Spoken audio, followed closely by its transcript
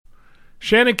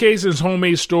Shannon Cason's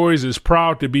Homemade Stories is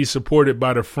proud to be supported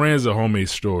by the friends of Homemade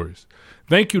Stories.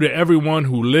 Thank you to everyone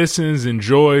who listens,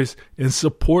 enjoys, and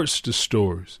supports the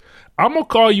stories. I'm going to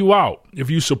call you out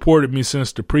if you supported me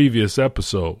since the previous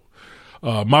episode.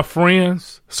 My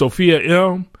friends, Sophia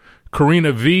M.,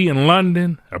 Karina V. in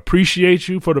London, appreciate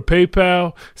you for the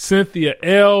PayPal. Cynthia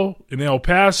L. in El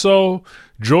Paso.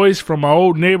 Joyce from my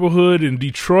old neighborhood in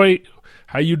Detroit.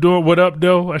 How you doing? What up,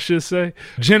 though, I should say.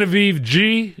 Genevieve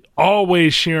G.,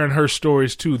 always sharing her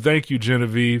stories, too. Thank you,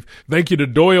 Genevieve. Thank you to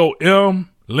Doyle M.,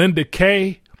 Linda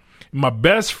K., my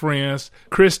best friends,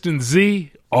 Kristen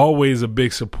Z., always a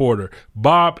big supporter.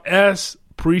 Bob S.,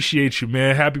 appreciate you,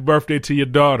 man. Happy birthday to your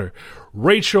daughter.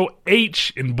 Rachel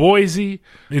H. in Boise.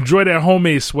 Enjoy that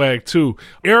homemade swag, too.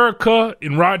 Erica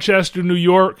in Rochester, New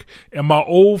York. And my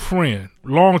old friend,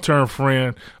 long-term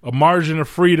friend, A Margin of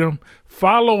Freedom.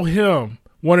 Follow him,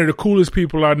 one of the coolest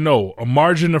people I know, A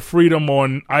Margin of Freedom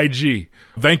on IG.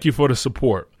 Thank you for the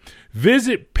support.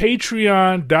 Visit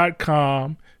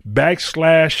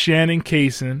patreon.com/Shannon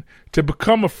Cason to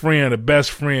become a friend, a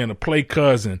best friend, a play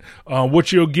cousin.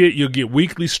 What you'll get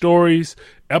weekly stories,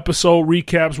 episode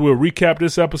recaps. We'll recap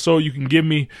this episode. You can give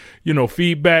me,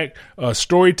 feedback,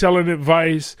 storytelling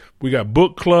advice. We got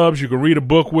book clubs. You can read a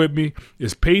book with me.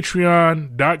 It's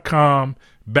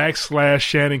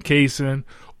patreon.com/Shannon Cason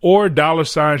or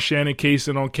 $Shannon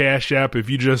Cason on Cash App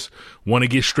if you just want to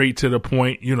get straight to the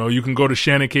point. You can go to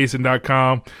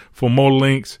shannoncason.com for more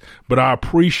links, but I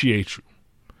appreciate you.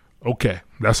 Okay,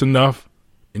 that's enough.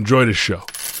 Enjoy the show.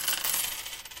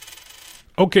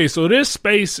 Okay, so this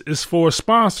space is for a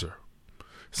sponsor.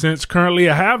 Since currently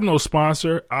I have no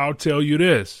sponsor, I'll tell you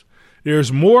this.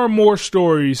 There's more and more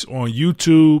stories on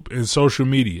YouTube and social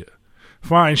media.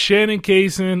 Find Shannon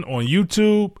Cason on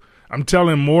YouTube. I'm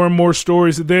telling more and more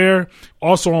stories there.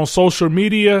 Also on social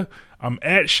media, I'm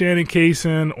at Shannon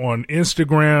Cason on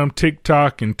Instagram,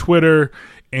 TikTok, and Twitter.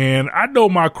 And I know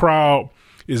my crowd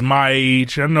is my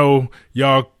age. I know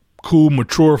y'all cool,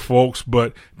 mature folks,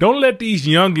 but don't let these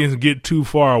youngins get too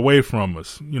far away from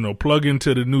us. Plug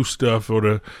into the new stuff or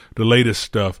the latest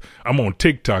stuff. I'm on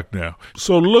TikTok now.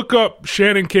 So look up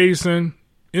Shannon Cason,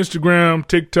 Instagram,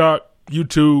 TikTok,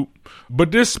 YouTube.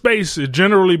 But this space is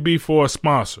generally be for a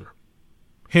sponsor.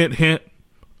 Hint, hint.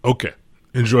 Okay.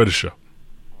 Enjoy the show.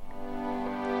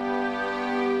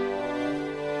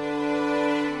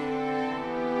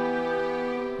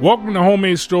 Welcome to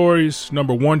Homemade Stories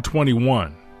number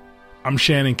 121. I'm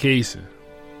Shannon Cason.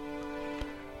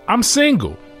 I'm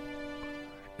single.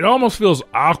 It almost feels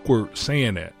awkward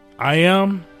saying that. I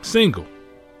am single.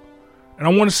 And I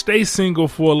want to stay single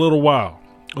for a little while.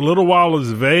 A little while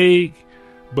is vague,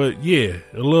 but yeah,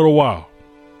 a little while.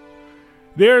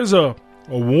 There's a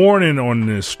warning on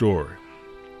this story.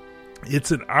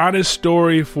 It's an honest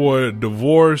story for a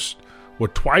divorced or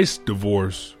twice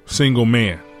divorced single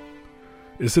man.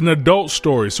 It's an adult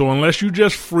story, so unless you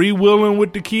just freewheeling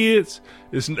with the kids,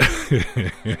 it's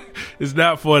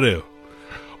not for them.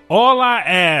 All I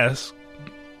ask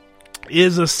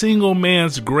is a single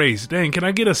man's grace. Dang, can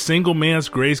I get a single man's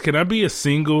grace? Can I be a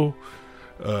single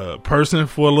person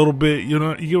for a little bit? You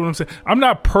get what I'm saying? I'm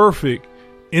not perfect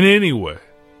in any way.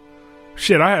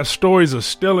 Shit, I have stories of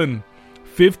stealing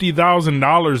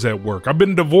 $50,000 at work. I've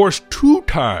been divorced 2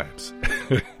 times.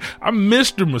 I'm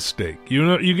Mr. Mistake.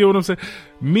 You get what I'm saying?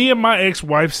 Me and my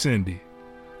ex-wife, Cindy,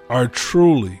 are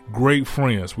truly great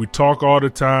friends. We talk all the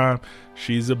time.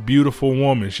 She's a beautiful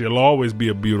woman. She'll always be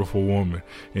a beautiful woman.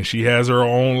 And she has her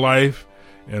own life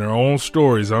and her own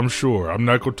stories, I'm sure. I'm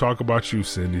not going to talk about you,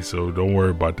 Cindy, so don't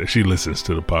worry about that. She listens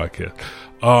to the podcast.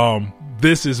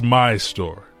 This is my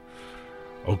story.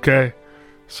 Okay?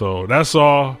 So that's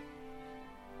all.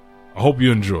 I hope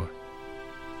you enjoy.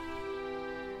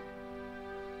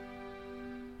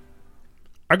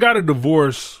 I got a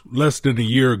divorce less than a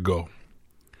year ago.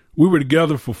 We were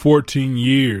together for 14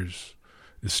 years.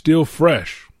 It's still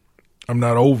fresh. I'm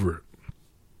not over it.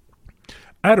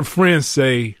 I had a friend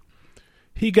say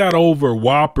he got over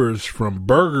Whoppers from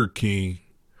Burger King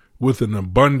with an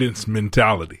abundance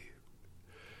mentality.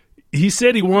 He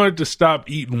said he wanted to stop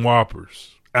eating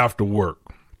Whoppers after work.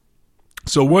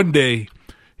 So one day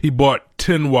he bought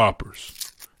 10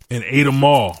 Whoppers and ate them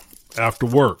all after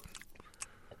work.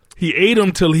 He ate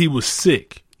them till he was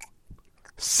sick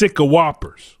of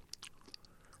Whoppers.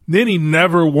 Then he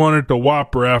never wanted the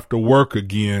Whopper after work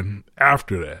again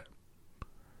after that.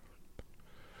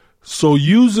 So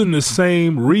using the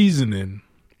same reasoning,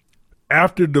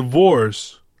 after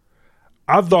divorce,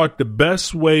 I thought the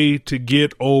best way to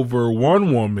get over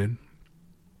one woman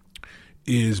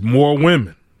is more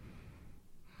women.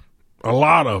 A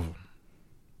lot of them.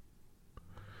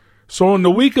 So in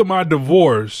the week of my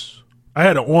divorce, I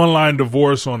had an online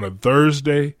divorce on a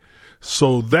Thursday.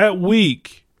 So that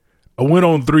week, I went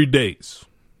on 3 dates.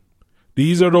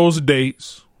 These are those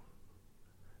dates.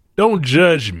 Don't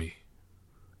judge me.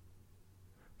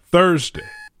 Thursday,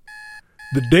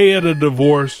 the day of the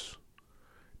divorce,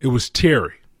 it was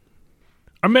Terry.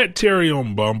 I met Terry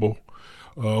on Bumble.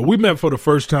 We met for the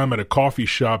first time at a coffee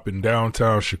shop in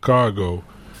downtown Chicago.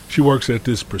 She works at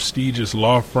this prestigious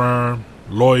law firm,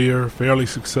 lawyer, fairly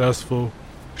successful.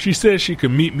 She said she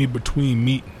could meet me between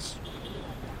meetings.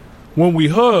 When we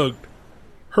hugged,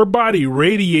 her body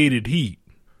radiated heat.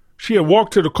 She had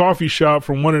walked to the coffee shop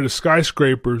from one of the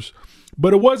skyscrapers,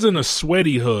 but it wasn't a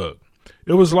sweaty hug.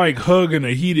 It was like hugging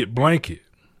a heated blanket.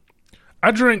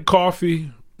 I drank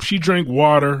coffee. She drank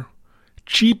water.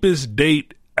 Cheapest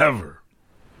date ever.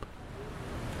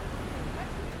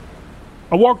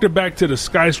 I walked her back to the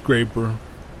skyscraper.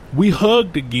 We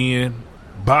hugged again,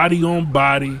 body on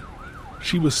body.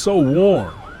 She was so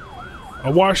warm. I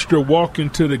watched her walk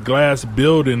into the glass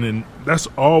building, and that's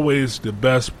always the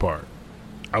best part.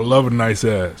 I love a nice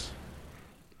ass.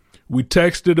 We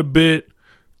texted a bit,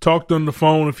 talked on the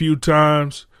phone a few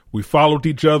times. We followed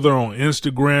each other on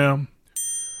Instagram.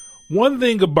 One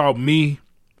thing about me,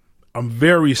 I'm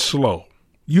very slow.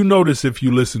 You know this if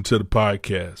you listen to the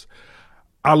podcast.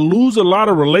 I lose a lot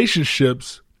of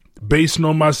relationships based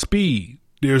on my speed.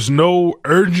 There's no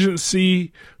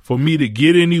urgency for me to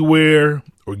get anywhere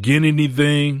or get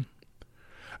anything.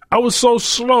 I was so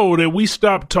slow that we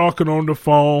stopped talking on the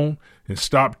phone and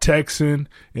stopped texting,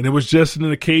 and it was just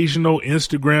an occasional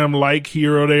Instagram like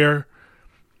here or there.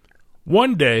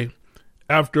 One day,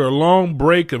 after a long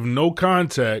break of no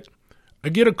contact, I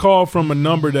get a call from a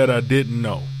number that I didn't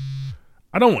know.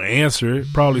 I don't answer it,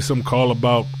 probably some call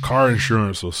about car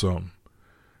insurance or something.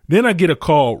 Then I get a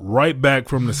call right back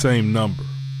from the same number.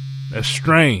 That's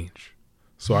strange.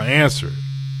 So I answer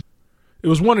it. It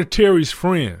was one of Terry's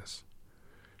friends.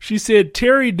 She said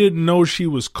Terry didn't know she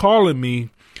was calling me,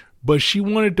 but she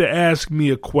wanted to ask me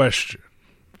a question.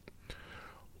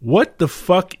 What the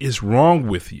fuck is wrong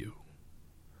with you?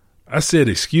 I said,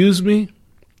 excuse me?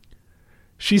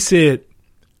 She said,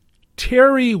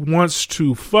 Terry wants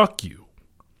to fuck you.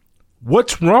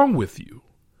 What's wrong with you?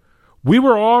 We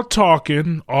were all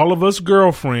talking, all of us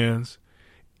girlfriends,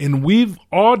 and we've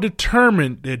all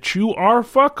determined that you are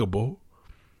fuckable.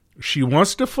 She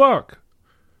wants to fuck.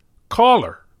 Call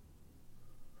her.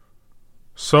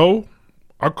 So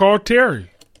I called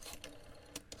Terry.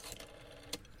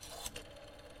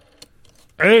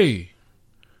 Hey,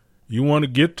 you want to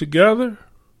get together?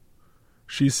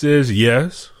 She says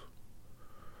yes.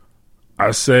 I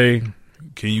say,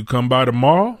 can you come by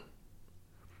tomorrow?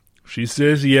 She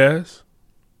says yes.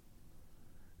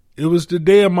 It was the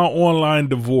day of my online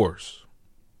divorce,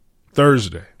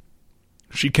 Thursday.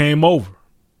 She came over.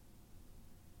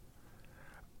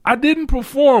 I didn't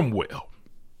perform well.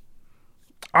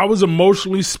 I was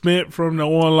emotionally spent from the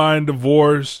online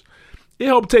divorce. It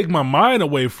helped take my mind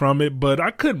away from it, but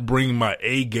I couldn't bring my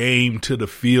A game to the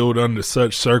field under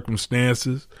such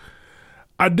circumstances.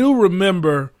 I do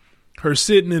remember her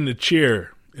sitting in the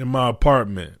chair in my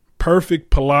apartment. Perfect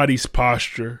Pilates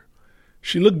posture.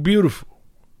 She looked beautiful.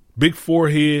 Big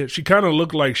forehead. She kind of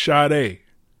looked like Sade.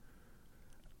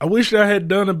 I wish I had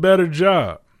done a better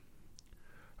job.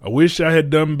 I wish I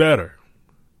had done better.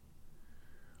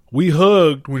 We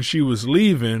hugged when she was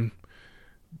leaving,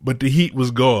 but the heat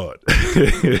was gone.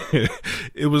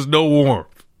 It was no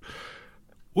warmth.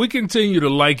 We continue to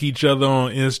like each other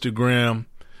on Instagram,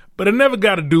 but I never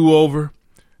got a do-over.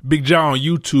 Big John on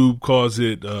YouTube calls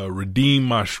it redeem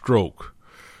my stroke.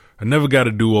 I never got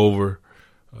a do-over.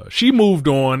 She moved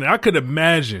on. I could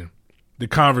imagine the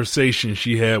conversation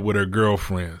she had with her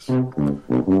girlfriends.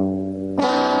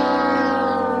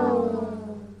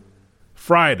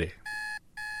 Friday,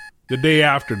 the day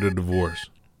after the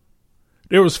divorce,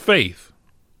 there was Faith.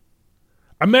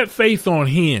 I met Faith on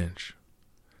Hinge.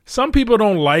 Some people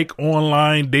don't like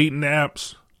online dating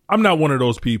apps. I'm not one of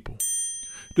those people.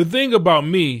 The thing about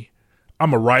me,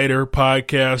 I'm a writer,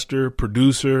 podcaster,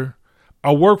 producer.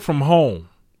 I work from home.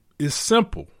 It's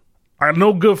simple. I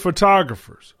know good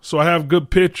photographers, so I have good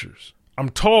pictures. I'm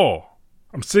tall.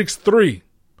 I'm 6'3".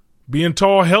 Being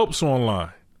tall helps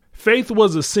online. Faith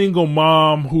was a single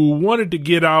mom who wanted to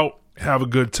get out, have a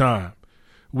good time.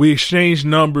 We exchanged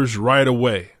numbers right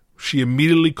away. She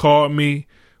immediately called me.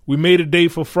 We made a date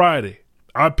for Friday.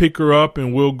 I pick her up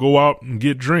and we'll go out and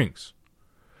get drinks.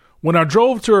 When I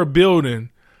drove to her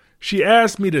building, she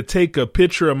asked me to take a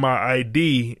picture of my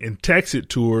ID and text it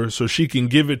to her so she can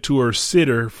give it to her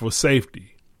sitter for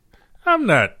safety. I'm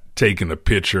not taking a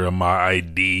picture of my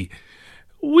ID.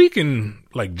 we can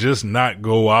just not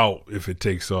go out if it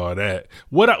takes all that.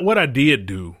 What I did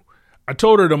do, I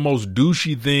told her the most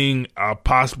douchey thing I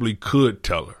possibly could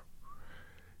tell her.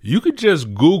 You could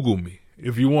just Google me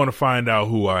if you want to find out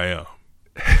who I am.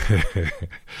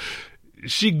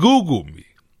 She Googled me,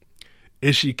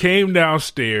 and she came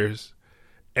downstairs.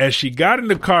 As she got in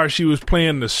the car, she was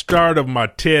playing the start of my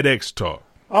TEDx talk.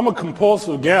 I'm a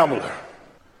compulsive gambler.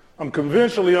 I'm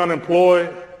conventionally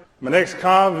unemployed. I'm an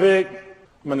ex-convict.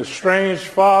 I'm an estranged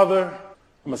father.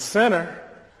 I'm a sinner.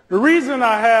 The reason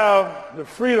I have the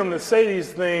freedom to say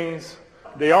these things,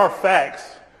 they are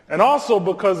facts. And also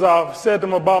because I've said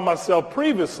them about myself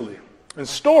previously in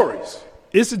stories.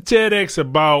 It's a TEDx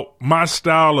about my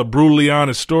style of brutally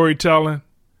honest storytelling.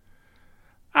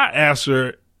 I asked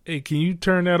her, hey, can you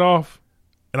turn that off?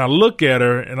 And I look at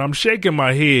her and I'm shaking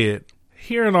my head.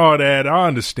 Hearing all that, I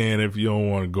understand if you don't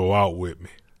want to go out with me.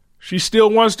 She still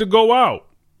wants to go out.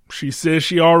 She says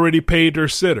she already paid her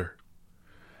sitter.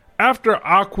 After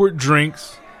awkward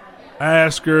drinks, I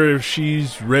ask her if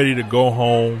she's ready to go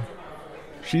home.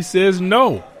 She says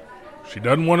no. She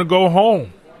doesn't want to go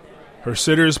home. Her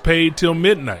sitter is paid till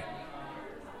midnight.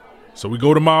 So we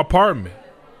go to my apartment.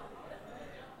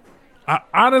 I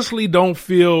honestly don't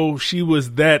feel she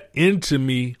was that into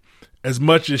me as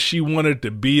much as she wanted to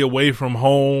be away from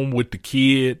home with the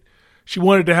kid. She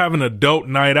wanted to have an adult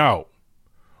night out.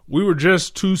 We were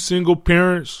just two single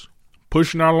parents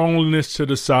pushing our loneliness to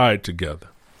the side together.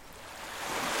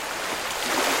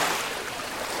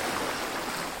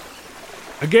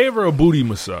 I gave her a booty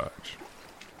massage.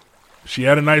 She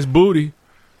had a nice booty.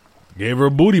 Gave her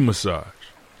a booty massage.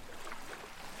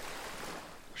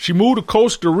 She moved to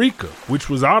Costa Rica, which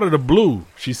was out of the blue.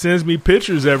 She sends me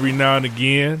pictures every now and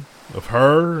again of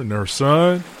her and her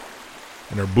son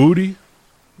and her booty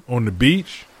on the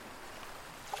beach.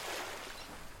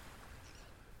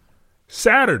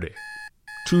 Saturday,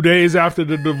 2 days after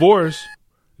the divorce,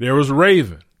 there was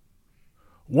Raven.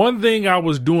 One thing I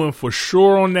was doing for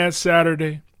sure on that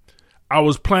Saturday, I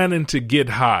was planning to get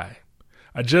high.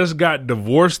 I just got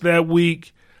divorced that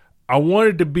week. I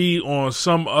wanted to be on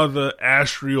some other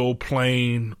astral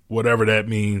plane, whatever that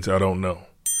means, I don't know.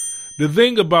 The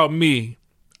thing about me,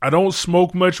 I don't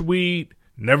smoke much weed,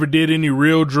 never did any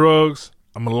real drugs.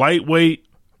 I'm a lightweight,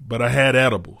 but I had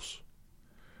edibles.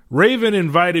 Raven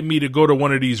invited me to go to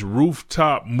one of these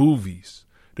rooftop movies.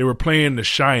 They were playing The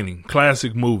Shining,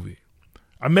 classic movie.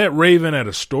 I met Raven at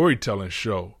a storytelling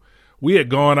show. We had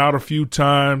gone out a few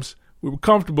times. We were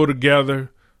comfortable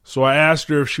together, so I asked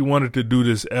her if she wanted to do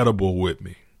this edible with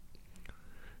me.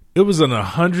 It was an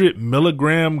 100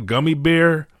 milligram gummy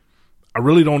bear. I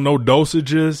really don't know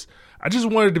dosages. I just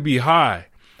wanted to be high.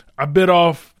 I bit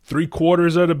off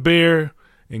 3/4 of the bear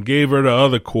and gave her the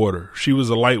other quarter. She was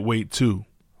a lightweight too.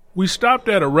 We stopped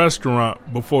at a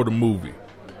restaurant before the movie,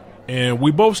 and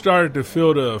we both started to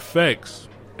feel the effects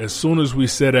as soon as we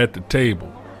sat at the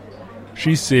table.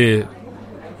 She said,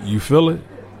 "You feel it?"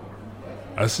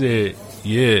 I said,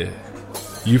 "Yeah."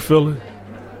 "You feel it?"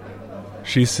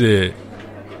 She said,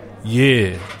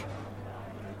 "Yeah."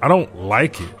 "I don't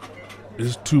like it.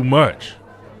 It's too much."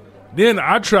 Then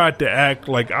I tried to act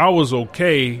like I was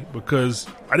okay because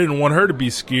I didn't want her to be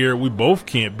scared. We both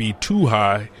can't be too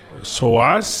high. So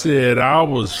I said I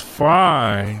was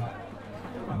fine,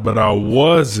 but I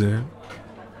wasn't.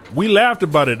 We laughed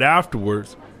about it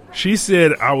afterwards. She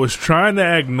said I was trying to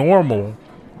act normal,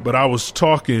 but I was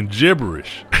talking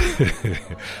gibberish.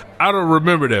 I don't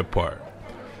remember that part.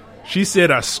 She said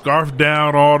I scarfed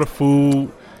down all the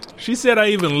food. She said I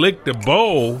even licked the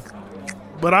bowl,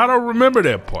 but I don't remember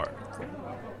that part.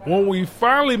 When we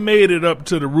finally made it up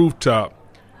to the rooftop,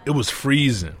 it was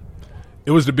freezing.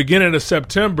 It was the beginning of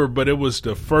September, but it was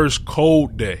the first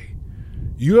cold day.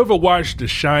 You ever watched The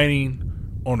Shining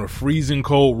on a freezing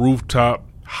cold rooftop,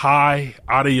 high,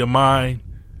 out of your mind?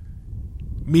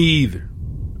 Me either.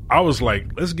 I was like,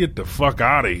 let's get the fuck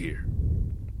out of here.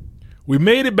 We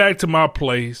made it back to my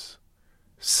place,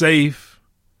 safe,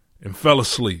 and fell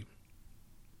asleep.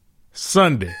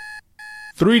 Sunday,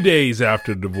 3 days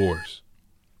after divorce.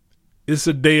 It's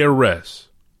a day of rest,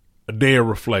 a day of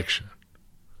reflection.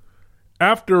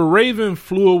 After Raven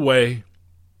flew away,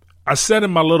 I sat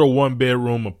in my little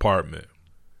one-bedroom apartment.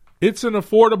 It's an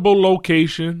affordable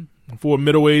location for a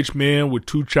middle-aged man with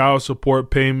 2 child support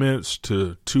payments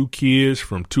to 2 kids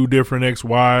from 2 different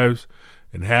ex-wives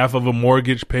and half of a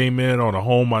mortgage payment on a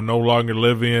home I no longer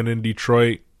live in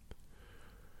Detroit.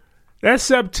 That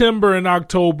September and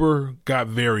October got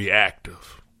very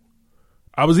active.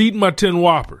 I was eating my 10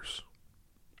 Whoppers.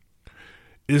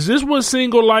 Is this what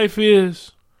single life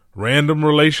is? Random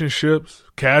relationships,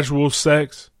 casual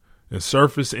sex, and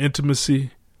surface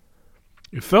intimacy,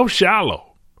 it felt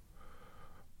shallow.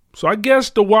 So I guess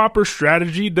the Whopper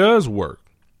strategy does work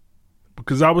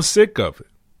because I was sick of it.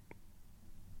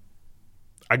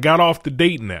 I got off the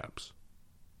dating apps.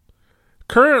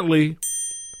 Currently,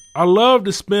 I love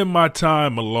to spend my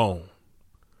time alone.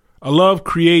 I love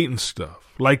creating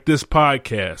stuff like this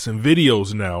podcast and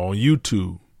videos now on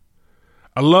YouTube.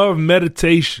 I love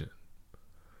meditation.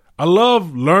 I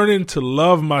love learning to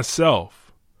love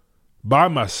myself by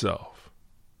myself.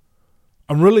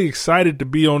 I'm really excited to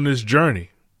be on this journey.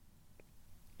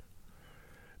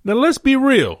 Now let's be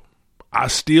real. I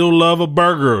still love a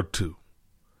burger or two.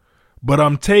 But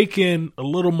I'm taking a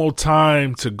little more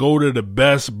time to go to the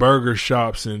best burger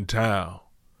shops in town.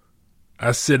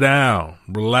 I sit down,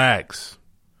 relax,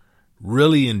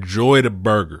 really enjoy the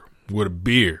burger with a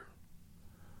beer.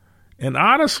 And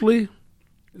honestly,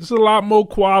 it's a lot more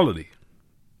quality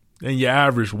than your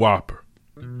average Whopper.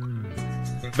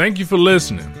 Thank you for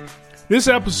listening. This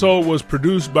episode was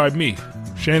produced by me,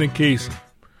 Shannon Casey.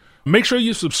 Make sure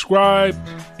you subscribe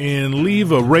and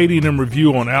leave a rating and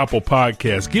review on Apple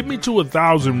Podcasts. Get me to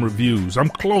 1,000 reviews. I'm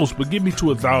close, but get me to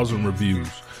 1,000 reviews.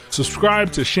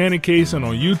 Subscribe to Shannon Kaysen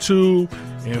on YouTube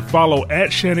and follow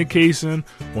at Shannon Kaysen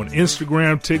on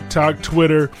Instagram, TikTok,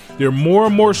 Twitter. There are more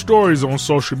and more stories on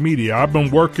social media. I've been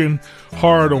working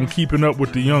hard on keeping up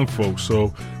with the young folks, so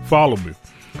follow me.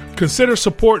 Consider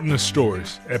supporting the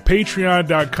stories at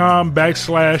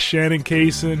patreon.com/Shannon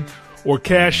Kaysen or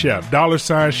Cash App,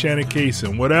 $ Shannon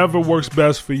Kaysen, whatever works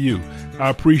best for you. I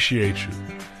appreciate you.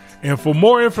 And for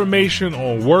more information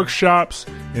on workshops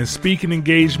and speaking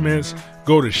engagements,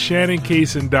 go to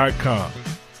ShannonKaysen.com.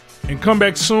 And come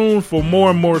back soon for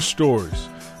more and more stories.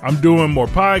 I'm doing more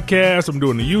podcasts. I'm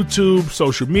doing the YouTube,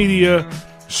 social media,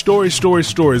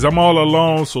 stories. I'm all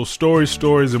alone, so stories,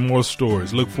 and more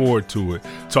stories. Look forward to it.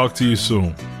 Talk to you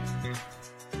soon.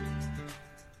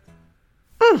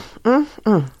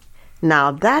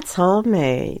 Now that's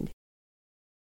homemade.